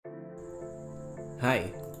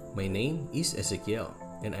Hi, my name is Ezekiel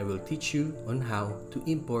and I will teach you on how to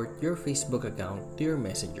import your Facebook account to your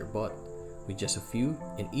Messenger bot with just a few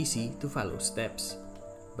and easy to follow steps.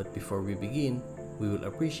 But before we begin, we will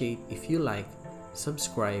appreciate if you like,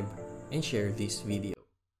 subscribe, and share this video.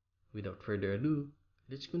 Without further ado,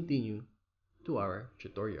 let's continue to our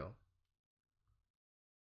tutorial.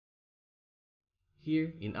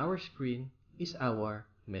 Here in our screen is our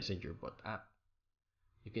Messenger bot app.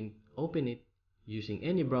 You can open it using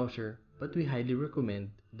any browser, but we highly recommend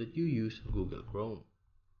that you use Google Chrome.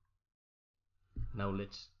 Now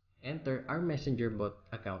let's enter our Messenger bot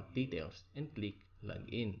account details and click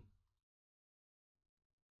Login.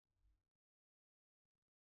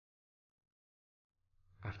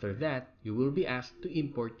 After that, you will be asked to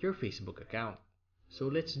import your Facebook account. So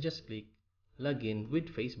let's just click Login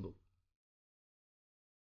with Facebook.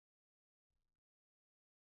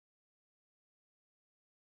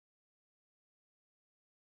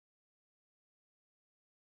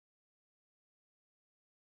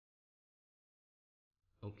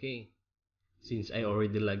 Okay, since I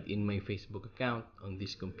already logged in my Facebook account on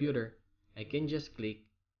this computer, I can just click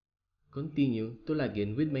Continue to log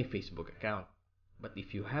in with my Facebook account. But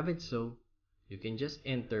if you haven't so, you can just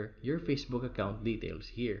enter your Facebook account details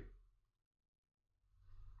here.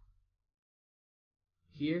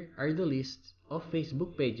 Here are the lists of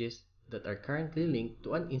Facebook pages that are currently linked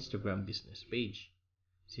to an Instagram business page.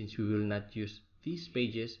 Since we will not use these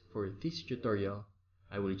pages for this tutorial,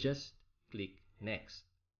 I will just click Next.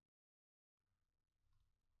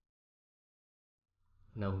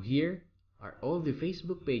 Now here are all the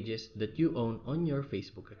Facebook pages that you own on your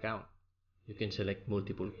Facebook account. You can select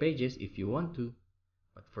multiple pages if you want to,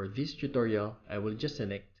 but for this tutorial, I will just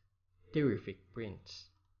select Terrific Prints.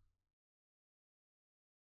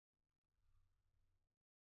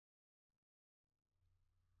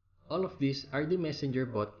 All of these are the Messenger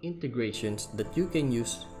bot integrations that you can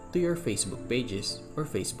use to your Facebook pages or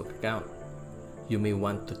Facebook account. You may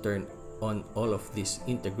want to turn on all of these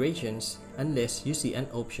integrations unless you see an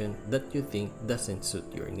option that you think doesn't suit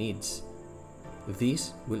your needs.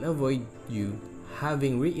 This will avoid you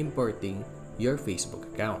having re-importing your Facebook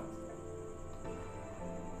account.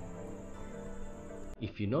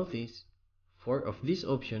 If you notice, 4 of these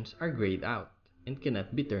options are grayed out and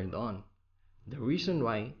cannot be turned on. The reason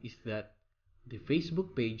why is that the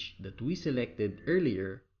Facebook page that we selected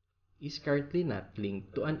earlier is currently not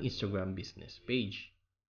linked to an Instagram business page.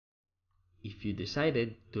 If you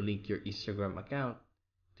decided to link your Instagram account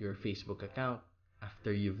to your Facebook account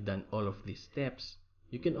after you've done all of these steps,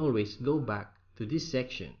 you can always go back to this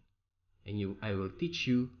section and I will teach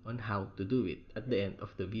you on how to do it at the end of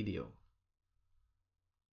the video.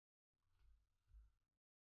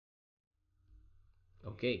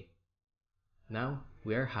 Okay, now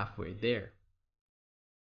we are halfway there.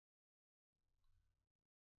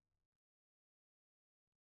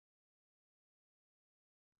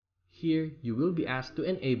 Here, you will be asked to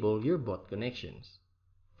enable your bot connections.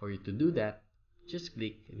 For you to do that, just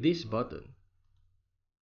click this button.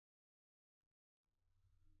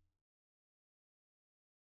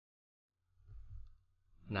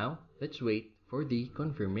 Now, let's wait for the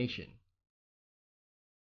confirmation.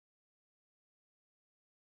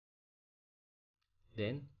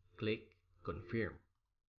 Then, click Confirm.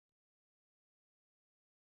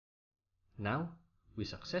 Now, we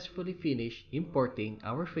successfully finished importing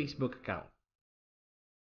our Facebook account.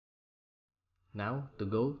 Now, to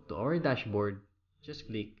go to our dashboard, just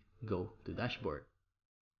click Go to Dashboard.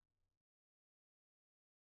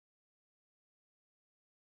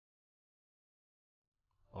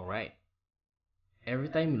 Alright. Every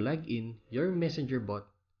time you log in your Messenger bot,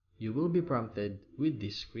 you will be prompted with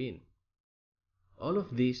this screen. All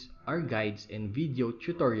of these are guides and video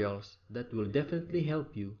tutorials that will definitely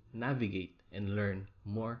help you navigate and learn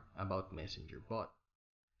more about Messenger bot.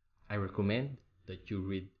 I recommend that you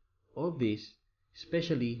read all this,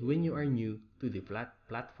 especially when you are new to the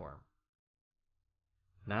platform.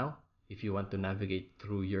 Now, if you want to navigate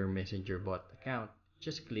through your Messenger bot account,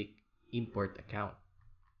 just click Import Account.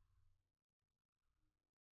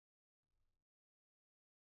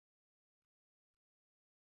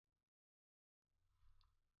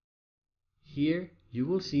 Here, you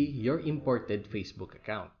will see your imported Facebook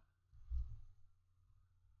account.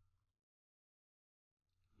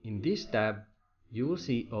 In this tab, you will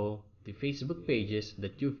see all the Facebook pages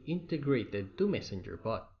that you've integrated to Messenger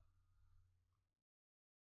bot.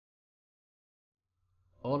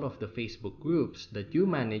 All of the Facebook groups that you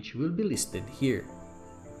manage will be listed here.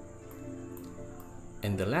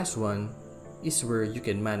 And the last one is where you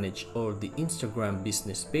can manage all the Instagram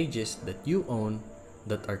business pages that you own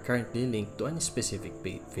that are currently linked to any specific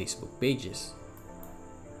Facebook pages.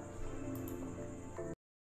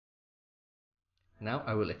 Now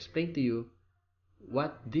I will explain to you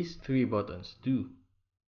what these three buttons do.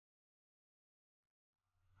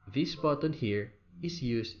 This button here is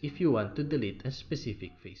used if you want to delete a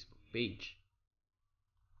specific Facebook page.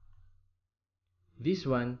 This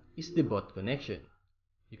one is the bot connection.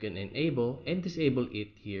 You can enable and disable it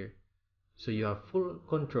here so you have full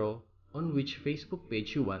control on which Facebook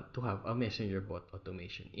page you want to have a Messenger bot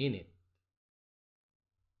automation in it.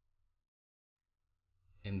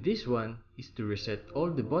 And this one is to reset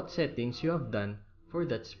all the bot settings you have done for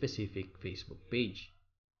that specific Facebook page.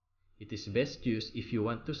 It is best used if you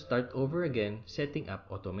want to start over again setting up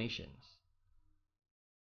automations.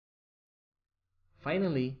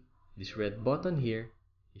 Finally, this red button here,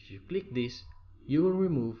 if you click this, you will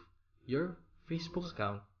remove your Facebook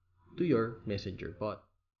account to your Messenger bot.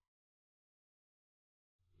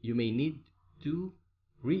 You may need to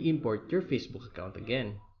re-import your Facebook account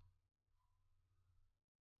again.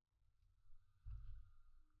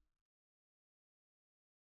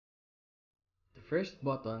 The first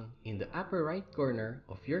button in the upper right corner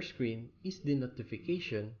of your screen is the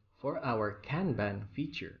notification for our Kanban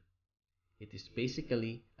feature. It is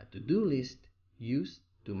basically a to-do list used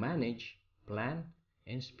to manage, plan,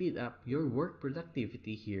 and speed up your work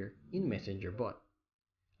productivity here in Messenger Bot.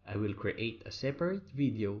 I will create a separate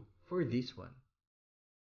video for this one.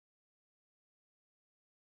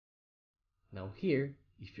 Now here,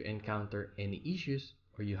 if you encounter any issues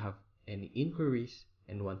or you have any inquiries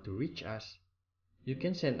and want to reach us, you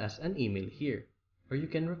can send us an email here, or you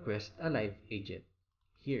can request a live agent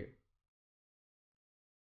here.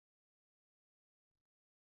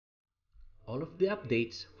 All of the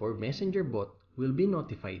updates for Messenger Bot will be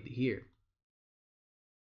notified here.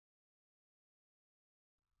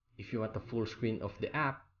 If you want a full screen of the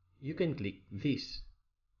app, you can click this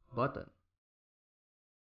button.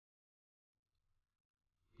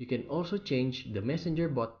 You can also change the Messenger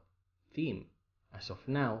Bot theme. As of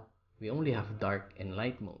now, we only have dark and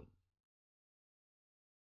light mode.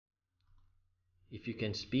 If you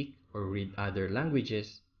can speak or read other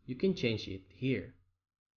languages, you can change it here.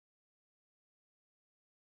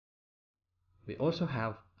 We also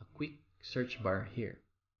have a quick search bar here.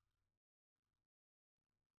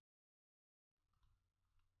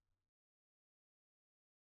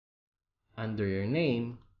 Under your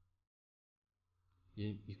name,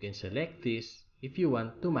 you can select this if you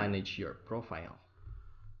want to manage your profile.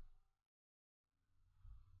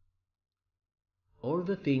 All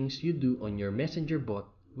the things you do on your Messenger bot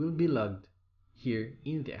will be logged here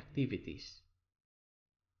in the activities.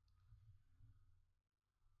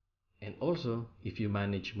 And also, if you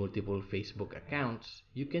manage multiple Facebook accounts,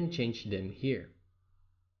 you can change them here.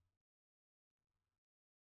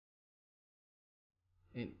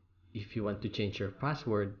 And if you want to change your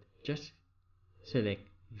password, just select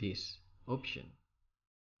this option.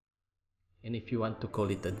 And if you want to call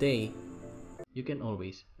it a day, you can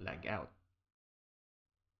always log out.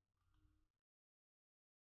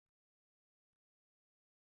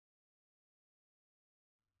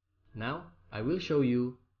 Now, I will show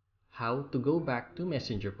you how to go back to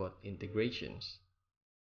Messenger Bot integrations.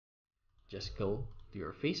 Just go to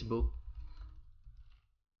your Facebook,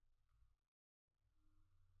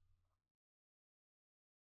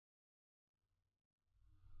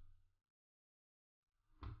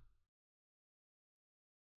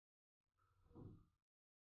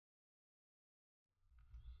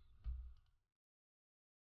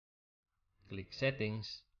 click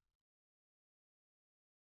Settings,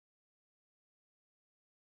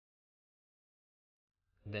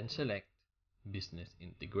 then select Business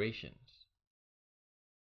Integrations.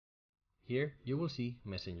 Here you will see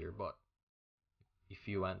Messenger Bot. If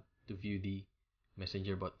you want to view the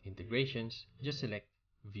Messenger Bot integrations, just select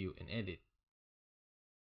View and Edit.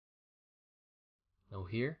 Now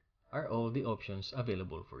here are all the options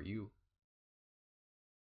available for you.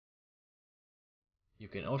 You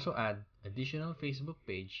can also add additional Facebook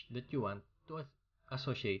page that you want to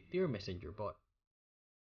associate to your Messenger Bot.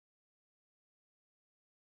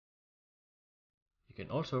 You can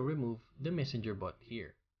also remove the Messenger Bot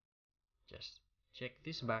here. Just check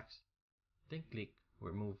this box, then click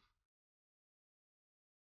Remove.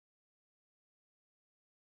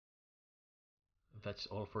 That's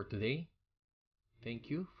all for today. Thank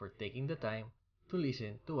you for taking the time to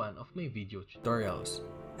listen to one of my video tutorials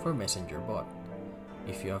for Messenger Bot.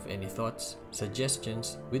 If you have any thoughts,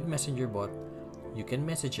 suggestions with Messenger Bot, you can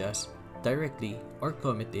message us directly or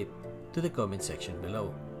comment it to the comment section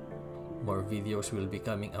below. More videos will be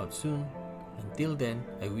coming out soon. Until then,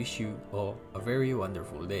 I wish you all a very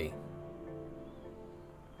wonderful day.